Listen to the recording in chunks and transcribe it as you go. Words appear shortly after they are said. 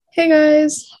Hey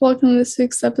guys, welcome to this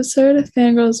week's episode of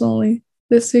Fangirls Only.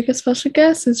 This week, a special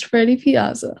guest is Freddy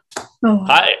Piazza. Oh,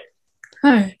 Hi,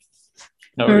 hi.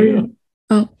 how How are are you? you?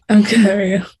 Oh, I'm good. How are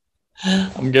you?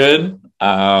 I'm good.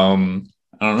 I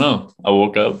don't know. I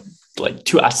woke up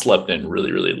I slept in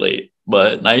really, really late,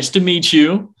 but nice to meet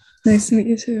you. Nice to meet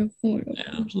you too. Oh my God.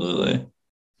 Yeah, absolutely.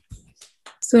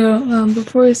 So,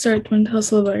 before we start, do you want to tell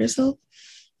us a little about yourself?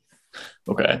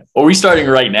 Okay. Are we starting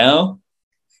right now?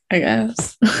 I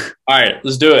guess. All right,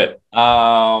 let's do it.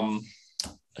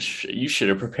 You should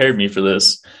have prepared me for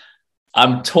this.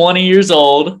 I'm 20 years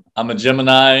old. I'm a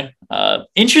Gemini.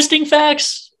 Interesting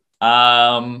facts. When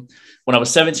I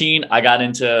was 17, I got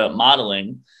into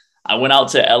modeling. I went out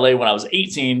to LA when I was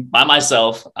 18 by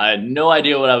myself. I had no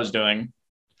idea what I was doing,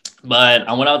 but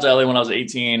I went out to LA when I was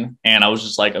 18 and I was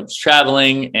just like, I was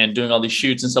traveling and doing all these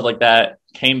shoots and stuff like that.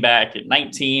 Came back at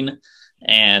 19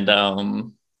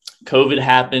 and COVID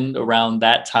happened around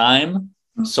that time.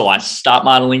 So I stopped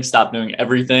modeling, stopped doing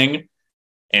everything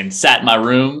and sat in my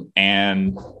room.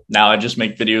 And now I just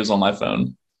make videos on my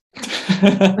phone.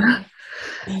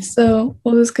 So,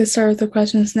 we'll just get started with the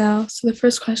questions now. So, the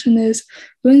first question is,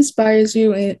 who inspires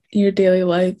you in your daily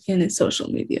life and in social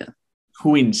media?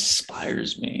 Who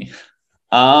inspires me?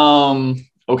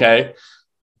 Okay.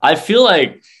 I feel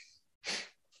like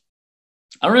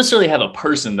I don't necessarily have a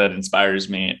person that inspires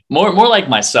me. More like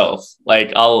myself.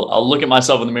 Like I'll look at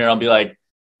myself in the mirror, I'll be like,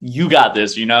 you got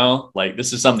this, Like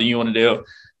this is something you want to do.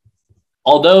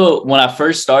 Although when I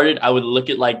first started, I would look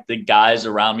at like the guys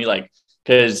around me, like,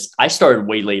 because I started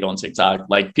way late on TikTok.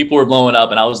 Like people were blowing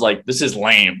up, and I was like, this is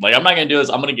lame. Like, I'm not gonna do this.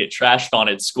 I'm gonna get trashed on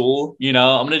at school, I'm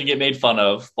gonna get made fun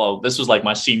of. Well, this was like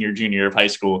my senior, junior year of high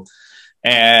school.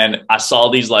 And I saw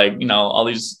these like, all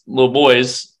these little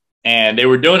boys and they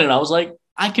were doing it. And I was like,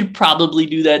 I could probably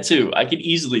do that too. I could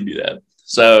easily do that.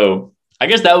 So I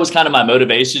guess that was kind of my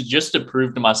motivation, just to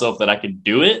prove to myself that I could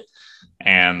do it.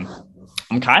 And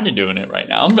I'm kind of doing it right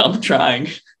now. I'm trying.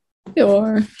 You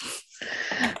are.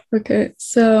 Okay,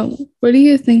 so what do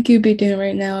you think you'd be doing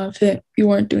right now if you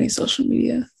weren't doing social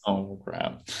media? Oh,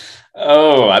 crap.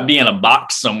 Oh, I'd be in a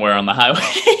box somewhere on the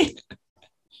highway.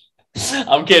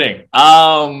 I'm kidding.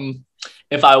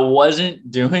 If I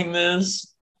wasn't doing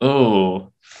this, oh,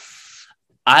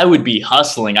 I would be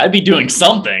hustling. I'd be doing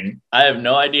something. I have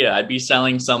no idea. I'd be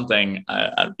selling something.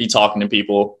 I'd be talking to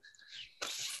people.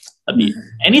 I'd be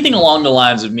anything along the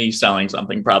lines of me selling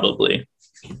something, probably.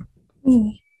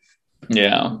 Ooh.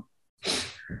 Yeah.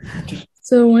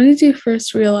 So when did you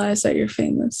first realize that you're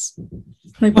famous?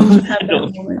 Like when did you have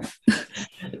that moment?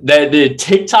 The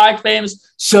TikTok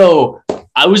famous. So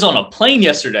I was on a plane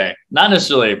yesterday, not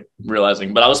necessarily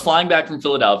realizing, but I was flying back from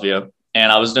Philadelphia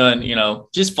and I was doing,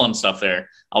 just fun stuff there.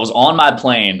 I was on my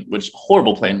plane, which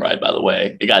horrible plane ride, by the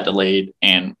way. It got delayed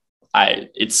and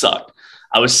it sucked.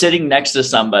 I was sitting next to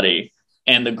somebody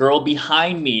and the girl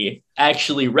behind me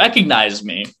actually recognized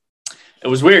me. It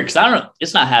was weird because I don't know,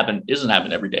 it doesn't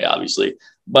happen every day, obviously.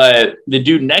 But the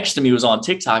dude next to me was on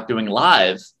TikTok doing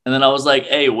live. And then I was like,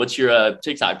 hey, what's your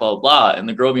TikTok, blah, blah, blah. And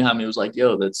the girl behind me was like,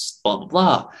 yo, that's blah, blah,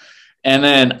 blah. And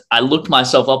then I looked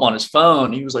myself up on his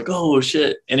phone. He was like, oh,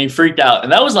 shit. And he freaked out.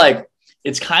 And that was like,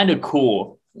 it's kind of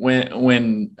cool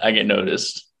when I get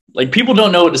noticed. Like people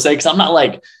don't know what to say because I'm not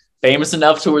like famous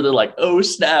enough to where they're like, oh,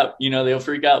 snap. They'll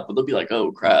freak out, but they'll be like,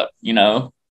 oh, crap. I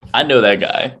know that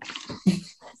guy.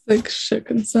 Like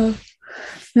shook and stuff.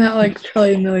 Not like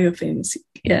probably know you're famous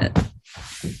yet.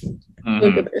 Mm-hmm.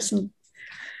 A good person.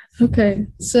 Okay,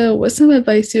 so what's some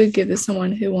advice you would give to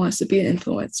someone who wants to be an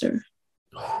influencer?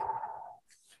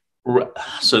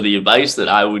 So the advice that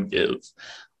I would give,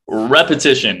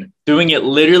 repetition, doing it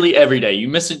literally every day. You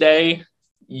miss a day,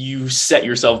 you set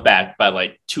yourself back by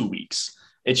like 2 weeks.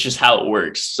 It's just how it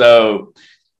works. So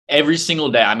every single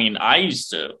day, I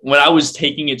used to, when I was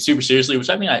taking it super seriously, which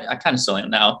I kind of still am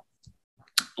now,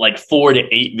 like 4 to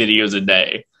 8 videos a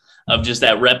day of just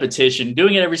that repetition,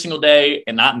 doing it every single day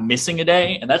and not missing a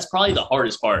day. And that's probably the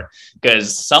hardest part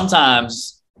because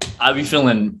sometimes I'd be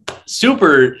feeling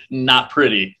super not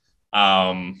pretty.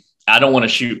 I don't want to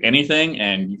shoot anything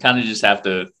and you kind of just have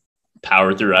to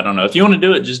power through. I don't know. If you want to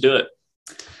do it, just do it.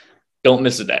 Don't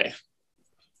miss a day.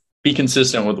 Be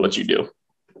consistent with what you do.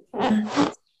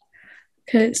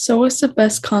 Okay, so what's the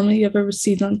best comment you ever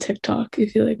received on TikTok?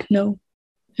 If you like know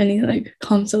any like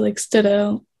comments that like stood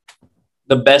out.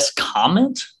 The best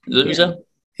comment? Is that what you said?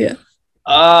 Yeah.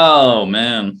 Oh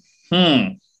man.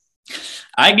 I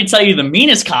can tell you the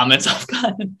meanest comments I've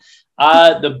gotten.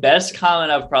 The best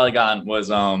comment I've probably gotten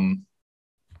was I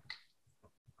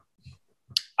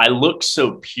look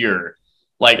so pure.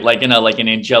 Like in an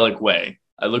angelic way.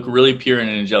 I look really pure in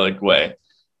an angelic way.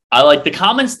 I like the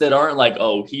comments that aren't like,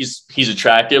 oh, he's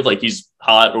attractive, like he's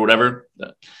hot or whatever.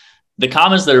 The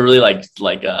comments that are really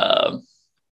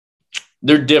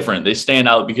they're different. They stand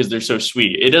out because they're so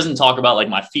sweet. It doesn't talk about like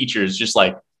my features, just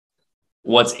like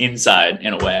what's inside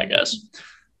in a way, I guess.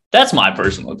 That's my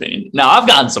personal opinion. Now I've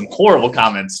gotten some horrible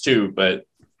comments too, but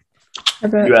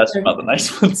you asked about the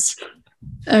nice ones.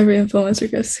 Every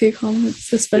influencer gets hate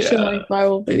comments, especially like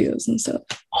viral videos and stuff.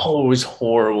 Oh, it was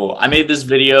horrible. I made this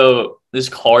video, this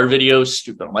car video,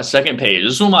 stupid, on my second page.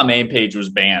 This is when my main page was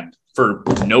banned for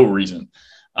no reason.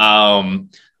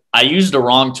 I used the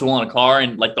wrong tool on a car,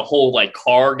 and like the whole like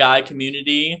car guy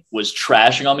community was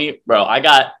trashing on me. Bro, I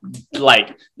got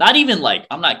like, not even like,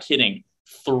 I'm not kidding,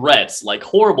 threats, like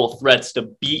horrible threats to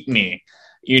beat me,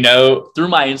 you know, through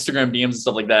my Instagram DMs and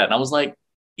stuff like that. And I was like,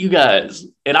 you guys,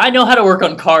 and I know how to work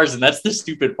on cars, and that's the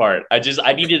stupid part. I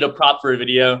needed a prop for a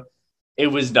video. It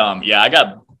was dumb. Yeah, I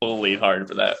got bullied hard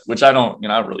for that, which I don't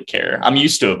really care. I'm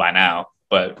used to it by now,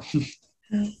 but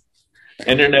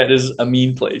internet is a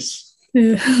mean place.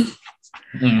 Yeah.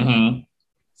 Mm-hmm.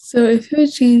 So if you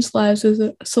would change lives as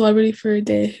a celebrity for a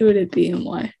day, who would it be and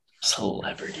why?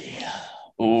 Celebrity.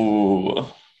 Ooh.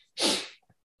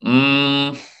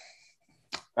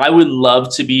 I would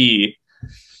love to be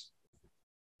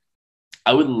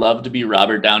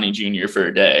Robert Downey Jr. for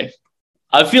a day.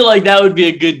 I feel like that would be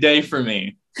a good day for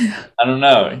me. I don't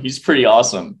know. He's pretty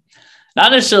awesome.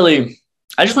 Not necessarily,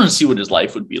 I just want to see what his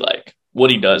life would be like, what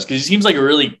he does, because he seems like a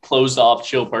really closed off,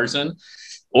 chill person.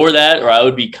 Or I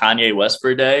would be Kanye West for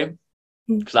a day,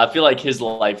 because I feel like his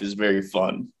life is very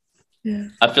fun. Yeah.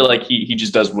 I feel like he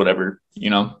just does whatever, you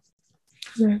know?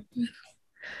 Yeah.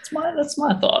 That's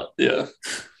my thought. Yeah.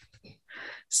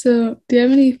 So do you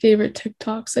have any favorite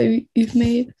TikToks that you've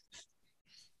made?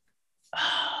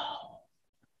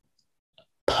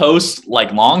 Post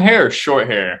like long hair or short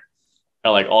hair,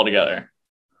 or like all together?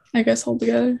 I guess all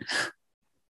together.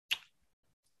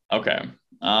 Okay.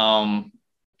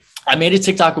 I made a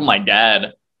TikTok with my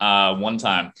dad one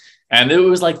time, and it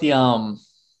was like the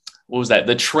what was that?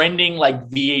 The trending like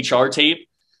VHR tape,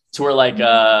 to where like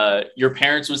your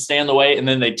parents would stand in the way and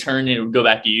then they turn and it would go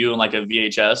back to you in like a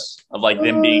VHS of like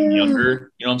them being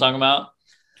younger. You know what I'm talking about?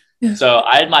 Yeah. So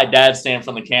I had my dad stand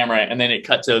from the camera, and then it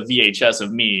cut to a VHS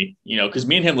of me, you know, because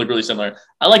me and him look really similar.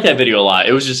 I like that video a lot.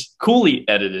 It was just coolly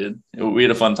edited. We had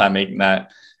a fun time making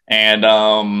that. And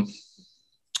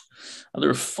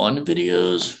other fun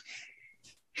videos.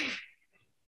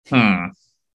 I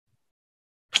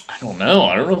don't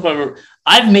know. If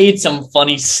I've made some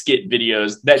funny skit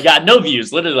videos that got no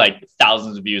views, literally like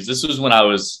thousands of views. This was when I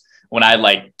had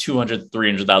like 200,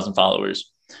 300,000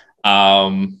 followers.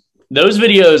 Those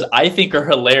videos I think are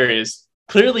hilarious.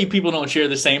 Clearly people don't share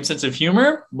the same sense of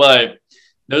humor, but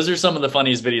those are some of the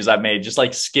funniest videos I've made. Just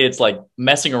like skits, like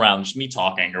messing around, just me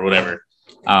talking or whatever.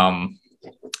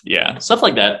 Yeah, stuff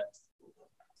like that.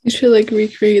 You should like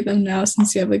recreate them now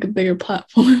since you have like a bigger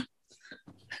platform.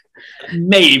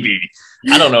 Maybe.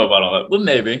 I don't know about all that, but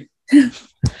maybe.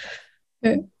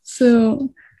 Okay.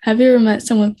 So have you ever met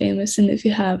someone famous? And if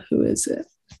you have, who is it?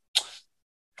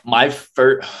 My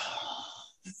first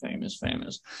famous.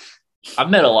 I've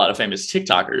met a lot of famous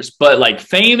TikTokers, but like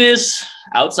famous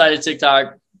outside of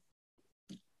TikTok,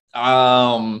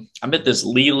 I met this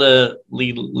Liana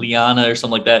or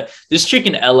something like that. This chick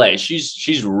in LA,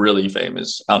 she's really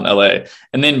famous out in LA.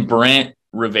 And then Brent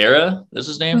Rivera, that's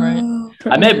his name, right?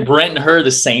 I met Brent and her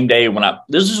the same day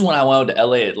this is when I went to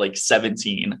LA at like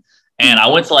 17. And I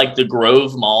went to like the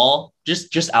Grove Mall,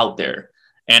 just out there.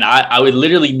 And I would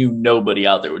literally knew nobody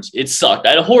out there, which it sucked. I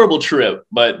had a horrible trip,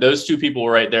 but those two people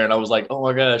were right there. And I was like, oh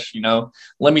my gosh, you know,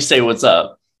 let me say what's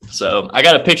up. So I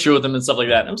got a picture with them and stuff like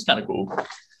that. And it was kind of cool.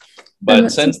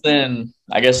 But since then,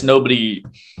 I guess nobody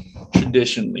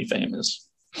traditionally famous.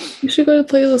 You should go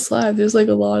to Playlist Live. There's like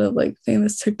a lot of like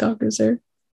famous TikTokers there.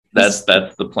 That's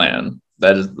the plan.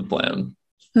 That is the plan.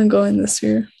 I'm going this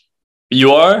year.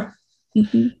 You are?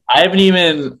 Mm-hmm.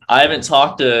 I haven't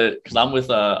talked to, because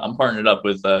I'm partnered up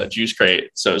with Juice Crate.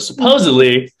 So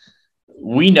supposedly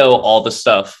we know all the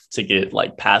stuff to get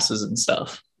like passes and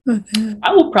stuff. Okay.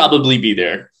 I will probably be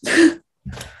there.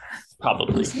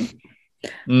 Probably.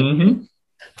 Mm-hmm.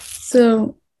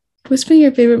 So what's been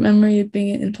your favorite memory of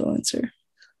being an influencer?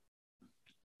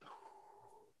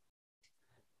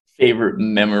 Favorite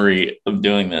memory of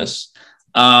doing this?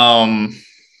 I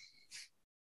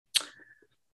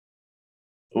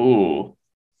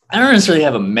don't necessarily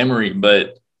have a memory,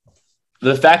 but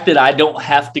the fact that I don't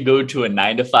have to go to a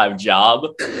 9-to-5 job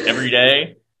every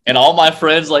day, and all my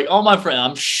friends,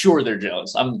 I'm sure they're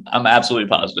jealous. I'm absolutely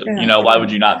positive. Yeah. You know, why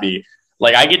would you not be?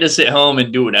 Like, I get to sit home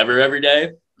and do whatever every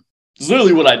day. It's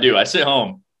literally what I do. I sit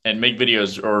home and make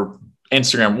videos or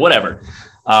Instagram, whatever.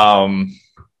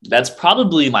 That's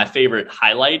probably my favorite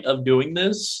highlight of doing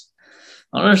this.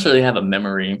 I don't necessarily have a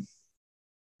memory.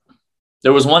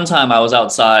 There was one time I was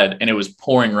outside and it was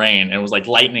pouring rain and it was like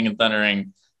lightning and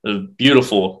thundering. It was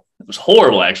beautiful. It was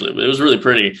horrible, actually, but it was really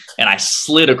pretty. And I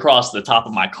slid across the top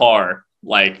of my car.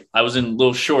 Like I was in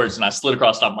little shorts and I slid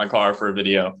across the top of my car for a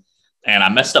video and I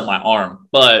messed up my arm.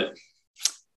 But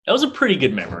that was a pretty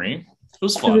good memory. It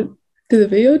was fun. Did the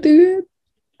video do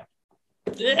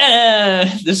good? Yeah,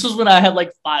 this was when I had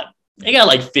like I got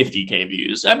like 50K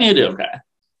views. I mean, it did okay.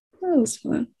 That was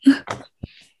fun. It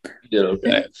did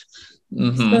okay.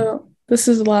 Mm-hmm. So this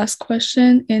is the last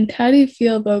question. And how do you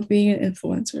feel about being an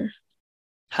influencer?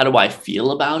 How do I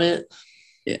feel about it?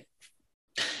 Yeah.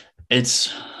 I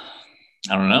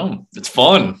don't know. It's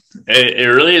fun. It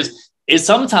really is.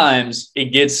 Sometimes it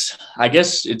gets, I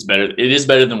guess it's better. It is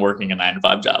better than working a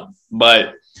 9-to-5 job,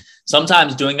 but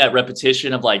sometimes doing that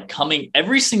repetition of like coming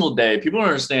every single day, people don't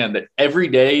understand that every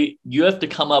day you have to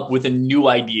come up with a new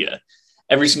idea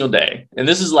every single day. And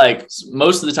this is like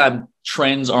most of the time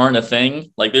trends aren't a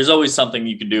thing. Like there's always something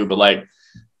you can do, but like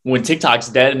when TikTok's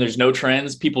dead and there's no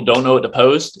trends, people don't know what to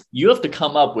post. You have to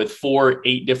come up with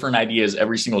 4-8 different ideas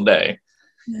every single day.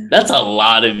 Yeah. That's a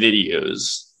lot of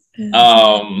videos.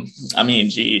 Yeah. I mean,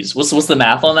 geez, what's the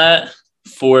math on that?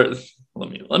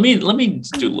 Let me do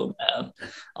a little math.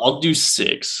 I'll do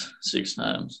six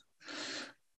times.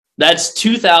 That's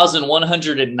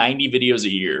 2,190 videos a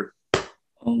year.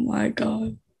 Oh my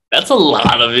God. That's a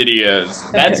lot of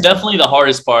videos. That's definitely the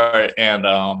hardest part. And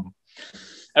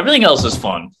everything else is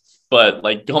fun. But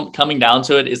like coming down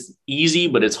to it, it's easy,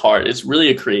 but it's hard. It's really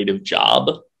a creative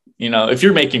job. You know, if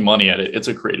you're making money at it, it's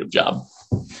a creative job.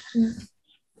 Yeah.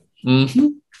 Mm-hmm.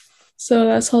 So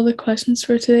that's all the questions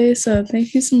for today. So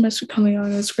thank you so much for coming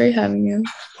on. It was great having you.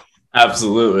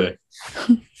 Absolutely.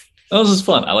 That was just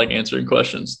fun. I like answering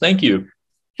questions. Thank you.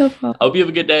 No problem. I hope you have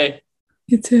a good day.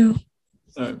 You too.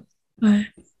 All right. Bye.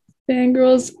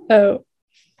 Fangirls out.